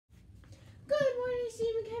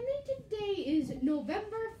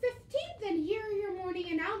November 15th, and here are your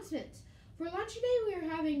morning announcements. For lunch today, we are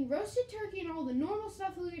having roasted turkey and all the normal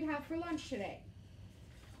stuff we would have for lunch today.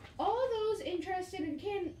 All those interested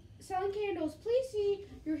in selling candles, please see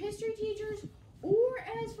your history teachers, or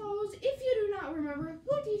as follows, if you do not remember,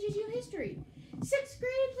 who teaches you history. 6th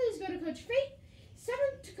grade, please go to Coach Fate,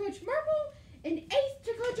 7th to Coach Marple, and 8th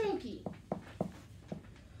to Coach Okie.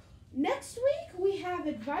 Next week, we have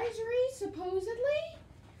advisory, supposedly.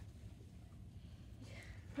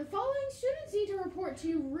 The following students need to report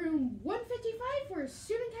to room 155 for a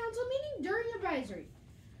student council meeting during advisory.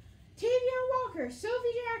 Tavion Walker,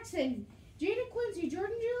 Sophie Jackson, Jada Quincy,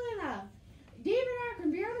 Jordan Juliana, David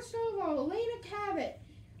Akron, Brianna Stovall, Elena Cabot,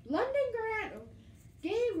 London Grant,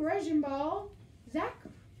 Gabe Regenball, Zach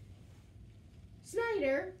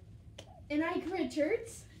Snyder, and Ike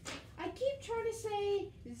Richards. I keep trying to say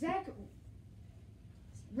Zach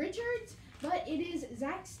Richards, but it is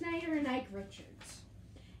Zach Snyder and Ike Richards.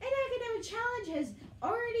 An academic challenge has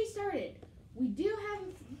already started. We do have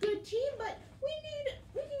a good team, but we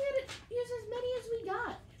can use as many as we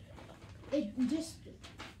got. It just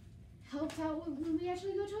helps out when we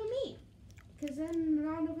actually go to a meet, because then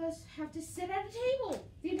none of us have to sit at a table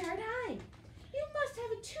the entire time. You must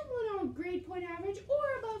have a 2.0 grade point average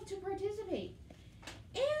or above to participate,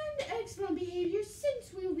 and excellent behavior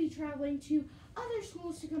since we will be traveling to other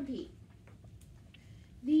schools to compete.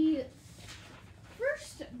 The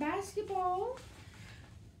first basketball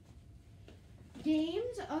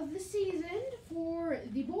games of the season for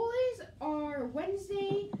the boys are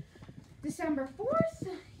Wednesday, December 4th,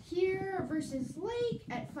 here versus Lake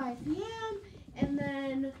at 5 p.m. And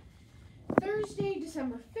then Thursday,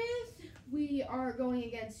 December 5th, we are going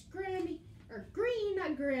against Green,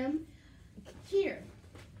 not Grimm, here.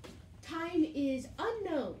 Time is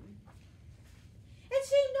unknown. And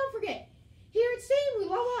Steve, don't forget, here at Steve, we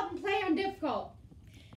level up and play on different